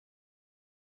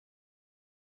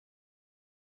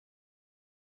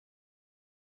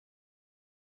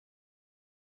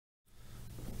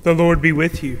The Lord be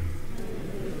with you.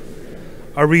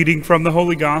 A reading from the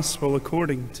Holy Gospel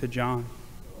according to John.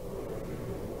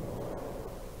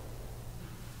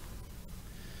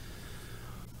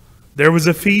 There was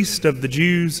a feast of the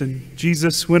Jews, and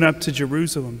Jesus went up to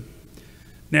Jerusalem.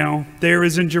 Now there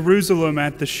is in Jerusalem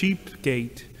at the sheep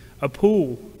gate a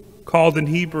pool, called in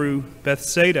Hebrew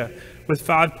Bethsaida, with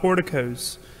 5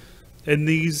 porticos. In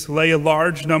these lay a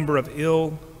large number of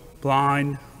ill,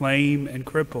 blind, lame, and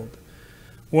crippled.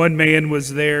 One man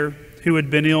was there who had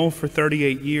been ill for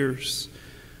 38 years.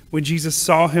 When Jesus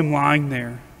saw him lying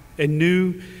there and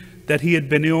knew that he had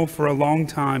been ill for a long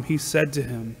time, he said to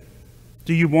him,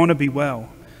 "Do you want to be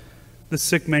well?" The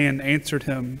sick man answered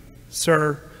him,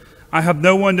 "Sir, I have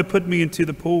no one to put me into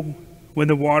the pool when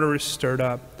the water is stirred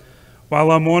up.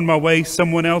 While I'm on my way,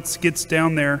 someone else gets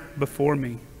down there before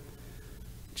me."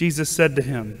 Jesus said to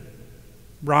him,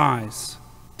 "Rise,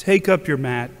 take up your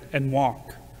mat and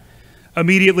walk."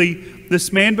 Immediately,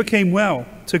 this man became well,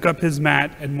 took up his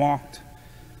mat and walked.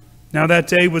 Now that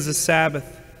day was a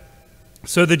Sabbath.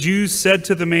 So the Jews said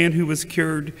to the man who was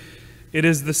cured, "It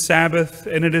is the Sabbath,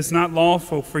 and it is not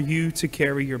lawful for you to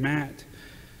carry your mat."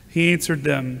 He answered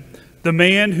them, "The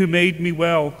man who made me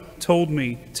well told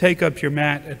me, 'Take up your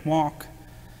mat and walk.'"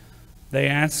 They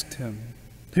asked him,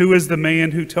 "Who is the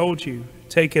man who told you,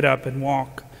 'Take it up and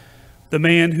walk'?" The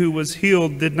man who was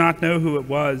healed did not know who it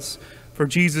was, for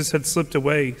Jesus had slipped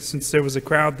away, since there was a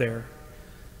crowd there.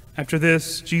 After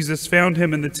this, Jesus found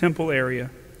him in the temple area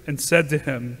and said to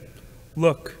him,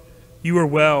 "Look, you are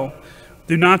well.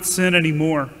 Do not sin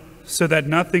anymore, so that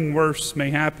nothing worse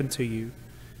may happen to you."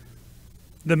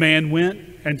 The man went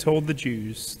and told the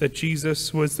Jews that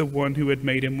Jesus was the one who had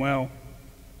made him well.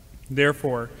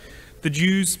 Therefore, the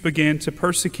Jews began to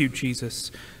persecute Jesus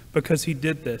because he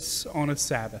did this on a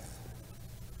Sabbath.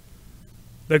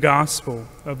 The Gospel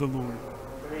of the Lord.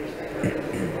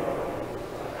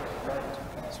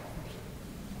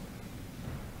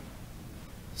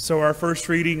 So our first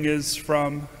reading is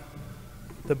from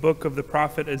the book of the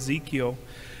prophet Ezekiel.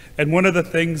 And one of the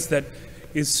things that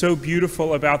is so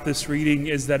beautiful about this reading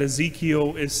is that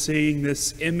Ezekiel is seeing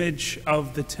this image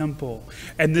of the temple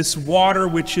and this water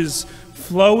which is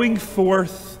flowing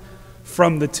forth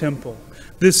from the temple.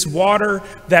 This water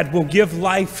that will give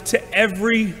life to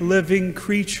every living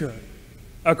creature,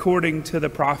 according to the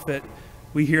prophet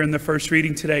we hear in the first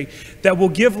reading today, that will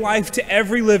give life to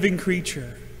every living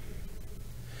creature.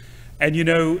 And you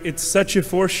know, it's such a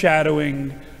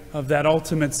foreshadowing of that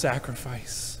ultimate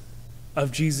sacrifice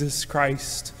of Jesus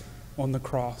Christ on the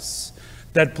cross.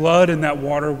 That blood and that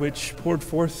water which poured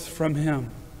forth from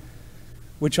him,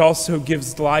 which also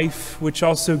gives life, which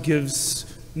also gives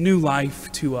new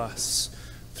life to us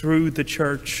through the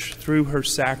church, through her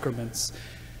sacraments.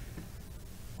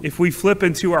 If we flip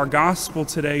into our gospel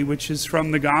today, which is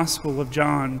from the Gospel of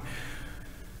John,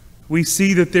 we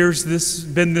see that there's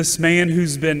been this man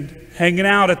who's been hanging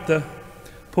out at the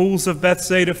pools of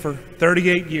Bethsaida for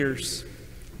 38 years.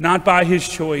 Not by his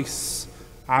choice,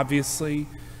 obviously.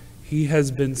 He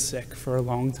has been sick for a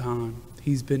long time.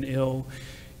 He's been ill.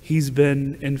 He's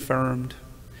been infirmed.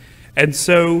 And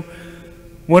so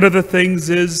one of the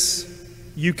things is,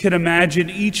 you can imagine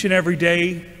each and every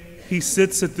day he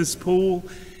sits at this pool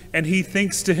and he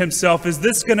thinks to himself, is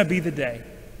this going to be the day?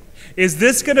 Is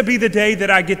this going to be the day that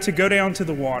I get to go down to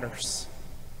the waters?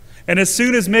 And as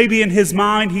soon as maybe in his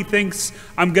mind he thinks,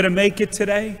 I'm going to make it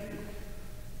today,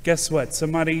 guess what?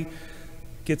 Somebody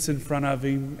gets in front of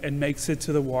him and makes it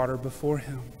to the water before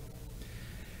him.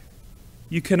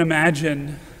 You can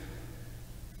imagine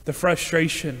the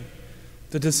frustration,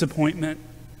 the disappointment,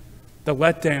 the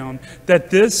letdown that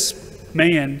this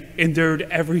man endured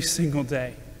every single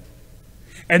day.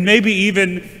 And maybe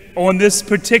even on this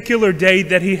particular day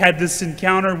that he had this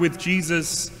encounter with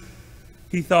Jesus,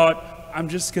 he thought, I'm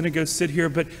just going to go sit here,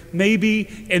 but maybe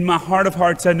in my heart of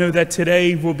hearts, I know that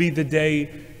today will be the day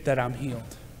that I'm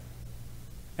healed.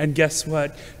 And guess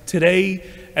what? Today,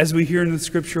 as we hear in the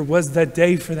scripture, was that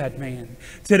day for that man.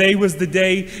 Today was the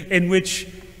day in which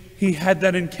he had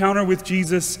that encounter with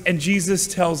Jesus, and Jesus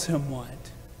tells him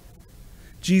what?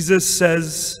 Jesus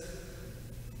says,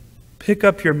 pick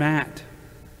up your mat.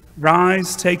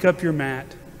 Rise, take up your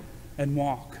mat, and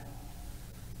walk.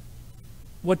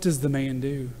 What does the man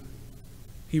do?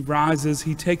 He rises,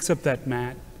 he takes up that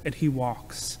mat, and he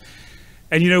walks.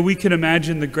 And you know, we can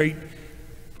imagine the great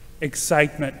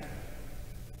excitement.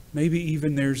 Maybe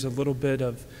even there's a little bit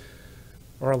of,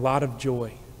 or a lot of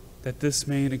joy that this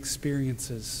man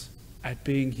experiences at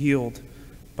being healed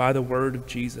by the word of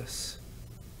Jesus.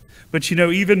 But you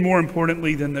know, even more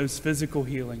importantly than those physical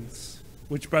healings,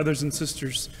 which, brothers and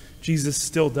sisters, Jesus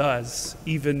still does,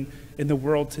 even in the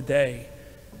world today,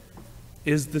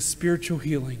 is the spiritual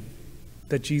healing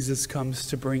that Jesus comes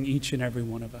to bring each and every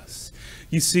one of us.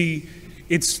 You see,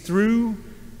 it's through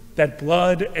that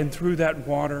blood and through that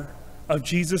water of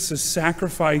Jesus'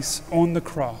 sacrifice on the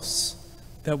cross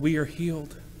that we are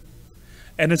healed.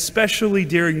 And especially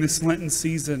during this Lenten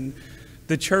season,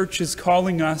 the church is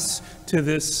calling us to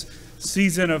this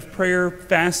season of prayer,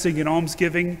 fasting, and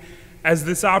almsgiving as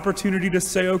this opportunity to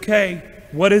say, okay,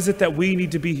 what is it that we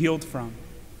need to be healed from?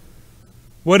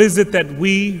 What is it that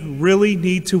we really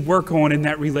need to work on in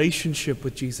that relationship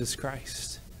with Jesus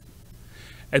Christ?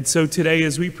 And so today,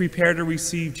 as we prepare to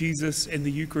receive Jesus in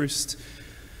the Eucharist,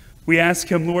 we ask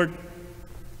him, Lord,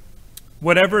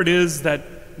 whatever it is that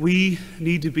we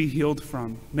need to be healed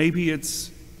from, maybe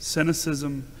it's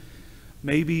cynicism,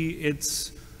 maybe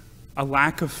it's a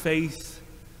lack of faith,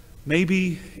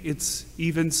 maybe it's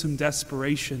even some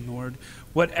desperation, Lord.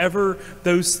 Whatever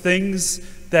those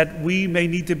things that we may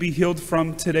need to be healed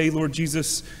from today, Lord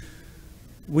Jesus,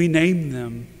 we name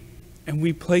them and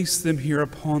we place them here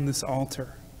upon this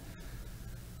altar.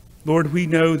 Lord, we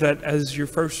know that, as your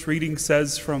first reading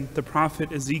says from the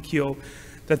prophet Ezekiel,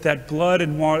 that blood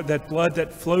and water, that blood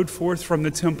that flowed forth from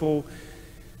the temple,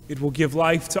 it will give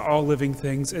life to all living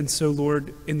things. And so,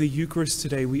 Lord, in the Eucharist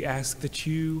today, we ask that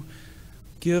you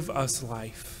give us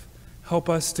life. Help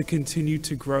us to continue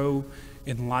to grow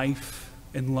in life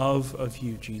and love of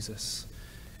you, Jesus.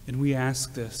 And we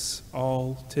ask this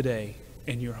all today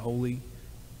in your holy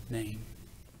name.